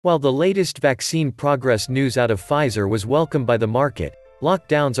While the latest vaccine progress news out of Pfizer was welcomed by the market,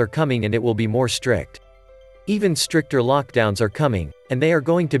 lockdowns are coming and it will be more strict. Even stricter lockdowns are coming, and they are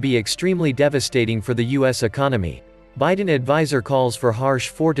going to be extremely devastating for the US economy. Biden advisor calls for harsh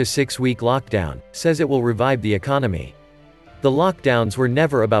 4 to 6 week lockdown, says it will revive the economy. The lockdowns were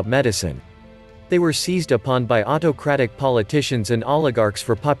never about medicine. They were seized upon by autocratic politicians and oligarchs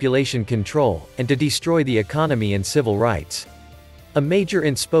for population control, and to destroy the economy and civil rights. A major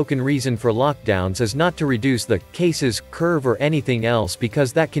unspoken reason for lockdowns is not to reduce the cases curve or anything else,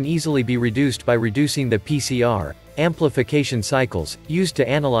 because that can easily be reduced by reducing the PCR, amplification cycles, used to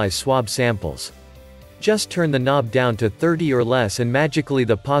analyze swab samples. Just turn the knob down to 30 or less and magically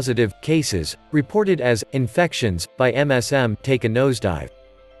the positive cases, reported as infections by MSM, take a nosedive.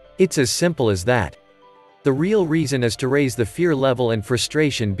 It's as simple as that. The real reason is to raise the fear level and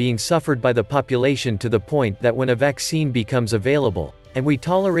frustration being suffered by the population to the point that when a vaccine becomes available, and we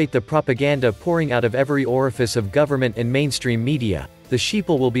tolerate the propaganda pouring out of every orifice of government and mainstream media, the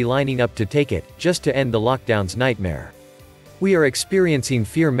sheeple will be lining up to take it, just to end the lockdown's nightmare. We are experiencing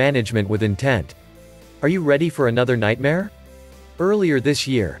fear management with intent. Are you ready for another nightmare? Earlier this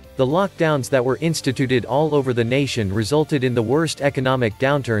year, the lockdowns that were instituted all over the nation resulted in the worst economic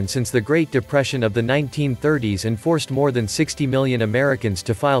downturn since the Great Depression of the 1930s and forced more than 60 million Americans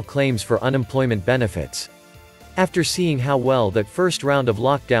to file claims for unemployment benefits. After seeing how well that first round of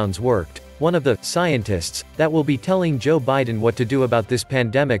lockdowns worked, one of the scientists that will be telling Joe Biden what to do about this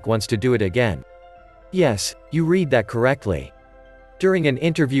pandemic wants to do it again. Yes, you read that correctly. During an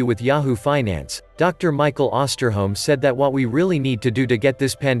interview with Yahoo Finance, Dr. Michael Osterholm said that what we really need to do to get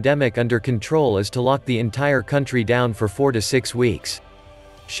this pandemic under control is to lock the entire country down for 4 to 6 weeks.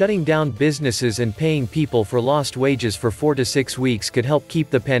 Shutting down businesses and paying people for lost wages for 4 to 6 weeks could help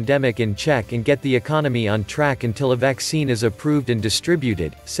keep the pandemic in check and get the economy on track until a vaccine is approved and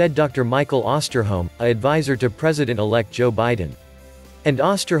distributed, said Dr. Michael Osterholm, an advisor to President-elect Joe Biden. And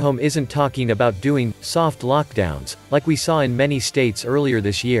Osterholm isn't talking about doing soft lockdowns, like we saw in many states earlier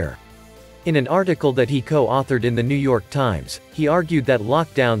this year. In an article that he co-authored in the New York Times, he argued that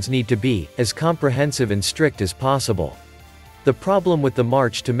lockdowns need to be as comprehensive and strict as possible. The problem with the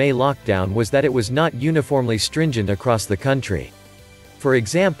March to May lockdown was that it was not uniformly stringent across the country. For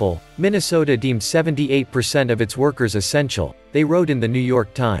example, Minnesota deemed 78% of its workers essential, they wrote in the New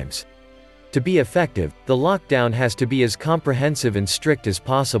York Times. To be effective, the lockdown has to be as comprehensive and strict as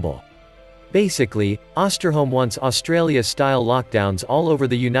possible. Basically, Osterholm wants Australia-style lockdowns all over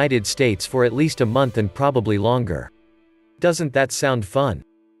the United States for at least a month and probably longer. Doesn't that sound fun?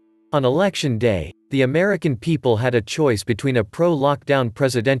 On Election Day, the American people had a choice between a pro-lockdown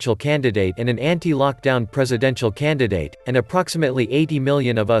presidential candidate and an anti-lockdown presidential candidate, and approximately 80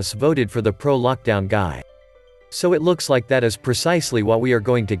 million of us voted for the pro-lockdown guy. So it looks like that is precisely what we are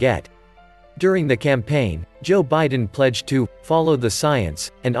going to get. During the campaign, Joe Biden pledged to follow the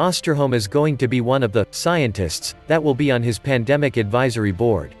science, and Osterholm is going to be one of the scientists that will be on his pandemic advisory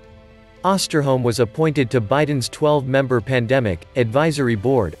board. Osterholm was appointed to Biden's 12-member pandemic advisory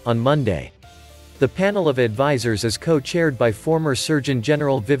board on Monday. The panel of advisors is co-chaired by former Surgeon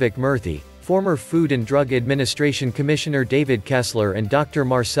General Vivek Murthy, former Food and Drug Administration Commissioner David Kessler, and Dr.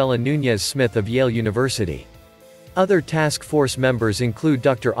 Marcella Nunez-Smith of Yale University. Other task force members include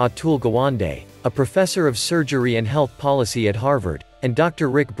Dr. Atul Gawande, a professor of surgery and health policy at Harvard, and Dr.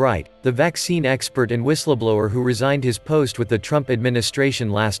 Rick Bright, the vaccine expert and whistleblower who resigned his post with the Trump administration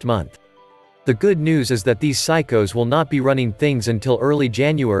last month. The good news is that these psychos will not be running things until early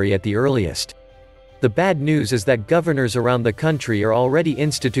January at the earliest. The bad news is that governors around the country are already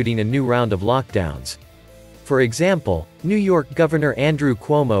instituting a new round of lockdowns. For example, New York Governor Andrew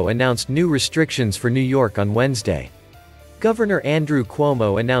Cuomo announced new restrictions for New York on Wednesday. Governor Andrew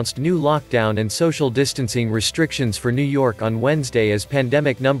Cuomo announced new lockdown and social distancing restrictions for New York on Wednesday as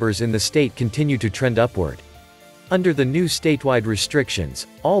pandemic numbers in the state continue to trend upward. Under the new statewide restrictions,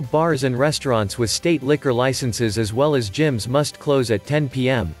 all bars and restaurants with state liquor licenses as well as gyms must close at 10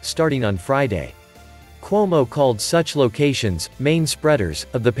 p.m., starting on Friday. Cuomo called such locations main spreaders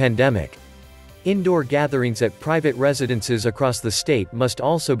of the pandemic. Indoor gatherings at private residences across the state must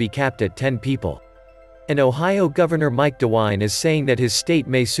also be capped at 10 people. And Ohio Governor Mike DeWine is saying that his state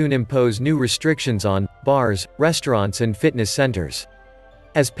may soon impose new restrictions on bars, restaurants, and fitness centers.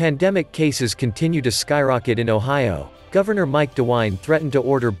 As pandemic cases continue to skyrocket in Ohio, Governor Mike DeWine threatened to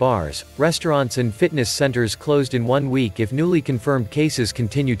order bars, restaurants, and fitness centers closed in 1 week if newly confirmed cases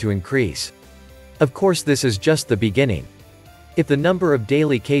continue to increase. Of course, this is just the beginning. If the number of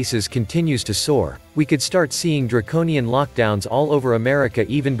daily cases continues to soar, we could start seeing draconian lockdowns all over America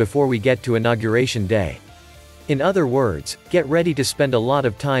even before we get to Inauguration Day. In other words, get ready to spend a lot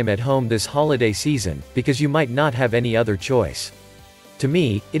of time at home this holiday season, because you might not have any other choice. To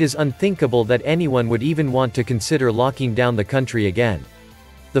me, it is unthinkable that anyone would even want to consider locking down the country again.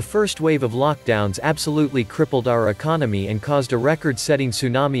 The first wave of lockdowns absolutely crippled our economy and caused a record-setting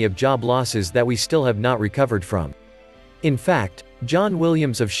tsunami of job losses that we still have not recovered from. In fact, John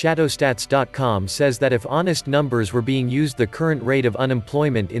Williams of Shadowstats.com says that if honest numbers were being used, the current rate of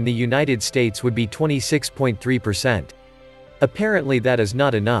unemployment in the United States would be 26.3%. Apparently that is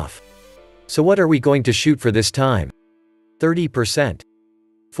not enough. So what are we going to shoot for this time? 30%?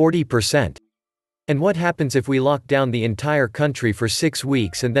 40%? And what happens if we lock down the entire country for 6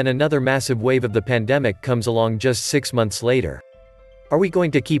 weeks and then another massive wave of the pandemic comes along just 6 months later? Are we going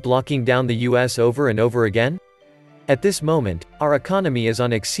to keep locking down the US over and over again? At this moment, our economy is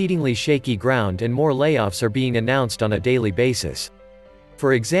on exceedingly shaky ground and more layoffs are being announced on a daily basis.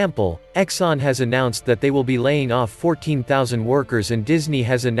 For example, Exxon has announced that they will be laying off 14,000 workers and Disney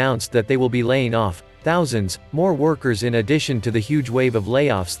has announced that they will be laying off thousands more workers in addition to the huge wave of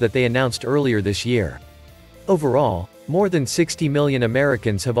layoffs that they announced earlier this year. Overall, more than 60 million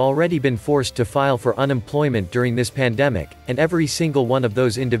Americans have already been forced to file for unemployment during this pandemic, and every single one of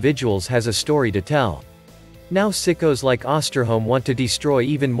those individuals has a story to tell. Now sickos like Osterholm want to destroy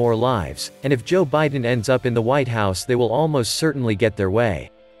even more lives, and if Joe Biden ends up in the White House, they will almost certainly get their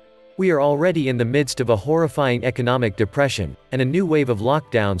way. We are already in the midst of a horrifying economic depression, and a new wave of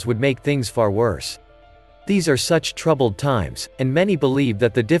lockdowns would make things far worse. These are such troubled times, and many believe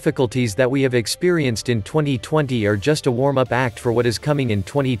that the difficulties that we have experienced in 2020 are just a warm-up act for what is coming in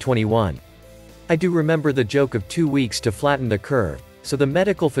 2021. I do remember the joke of 2 weeks to flatten the curve, so the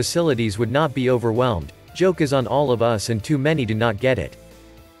medical facilities would not be overwhelmed. Joke is on all of us and too many do not get it.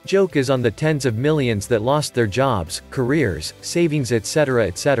 Joke is on the tens of millions that lost their jobs, careers, savings, etc.,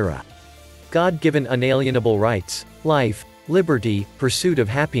 etc. God-given unalienable rights, life, liberty, pursuit of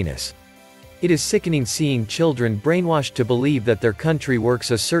happiness. It is sickening seeing children brainwashed to believe that their country works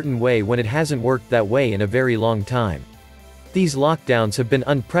a certain way when it hasn't worked that way in a very long time. These lockdowns have been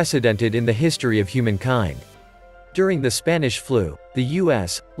unprecedented in the history of humankind. During the Spanish flu, the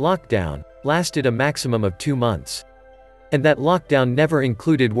US lockdown lasted a maximum of 2 months. And that lockdown never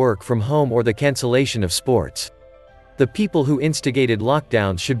included work from home or the cancellation of sports. The people who instigated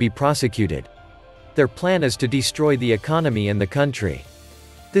lockdowns should be prosecuted. Their plan is to destroy the economy and the country.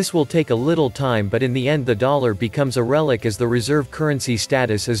 This will take a little time, but in the end the dollar becomes a relic as the reserve currency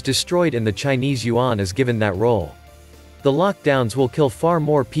status is destroyed and the Chinese yuan is given that role. The lockdowns will kill far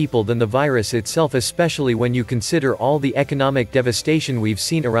more people than the virus itself, especially when you consider all the economic devastation we've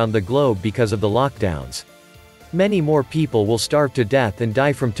seen around the globe because of the lockdowns. Many more people will starve to death and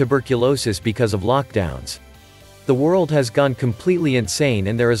die from tuberculosis because of lockdowns. The world has gone completely insane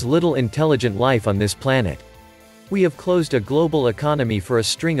and there is little intelligent life on this planet. We have closed a global economy for a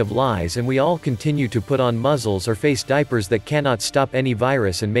string of lies, and we all continue to put on muzzles or face diapers that cannot stop any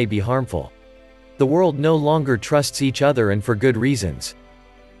virus and may be harmful. The world no longer trusts each other, and for good reasons.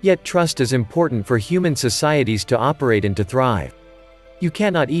 Yet trust is important for human societies to operate and to thrive. You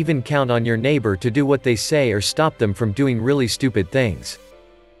cannot even count on your neighbor to do what they say or stop them from doing really stupid things.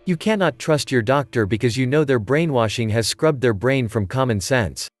 You cannot trust your doctor because you know their brainwashing has scrubbed their brain from common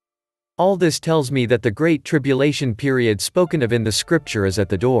sense. All this tells me that the Great Tribulation period spoken of in the scripture is at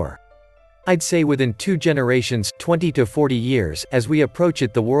the door. I'd say within 2 generations, 20 to 40 years, as we approach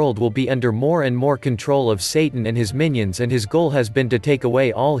it, the world will be under more and more control of Satan and his minions, and his goal has been to take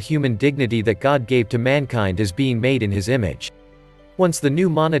away all human dignity that God gave to mankind as being made in his image. Once the new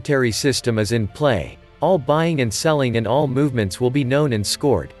monetary system is in play, all buying and selling and all movements will be known and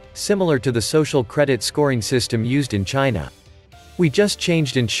scored, similar to the social credit scoring system used in China. We just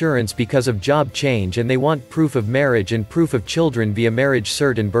changed insurance because of job change, and they want proof of marriage and proof of children via marriage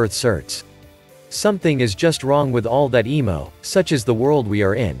cert and birth certs. Something is just wrong with all that emo, such is the world we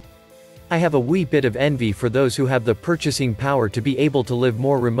are in. I have a wee bit of envy for those who have the purchasing power to be able to live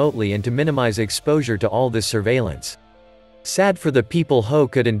more remotely and to minimize exposure to all this surveillance. Sad for the people who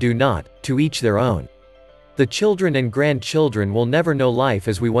could and do not, to each their own. The children and grandchildren will never know life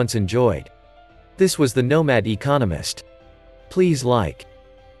as we once enjoyed. This was the Nomad Economist. Please like,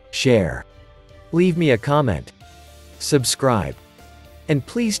 share, leave me a comment, subscribe. And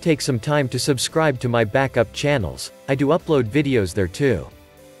please take some time to subscribe to my backup channels. I do upload videos there too.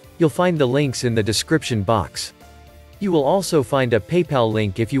 You'll find the links in the description box. You will also find a PayPal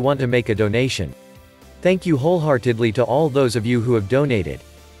link if you want to make a donation. Thank you wholeheartedly to all those of you who have donated.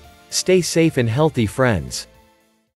 Stay safe and healthy, friends.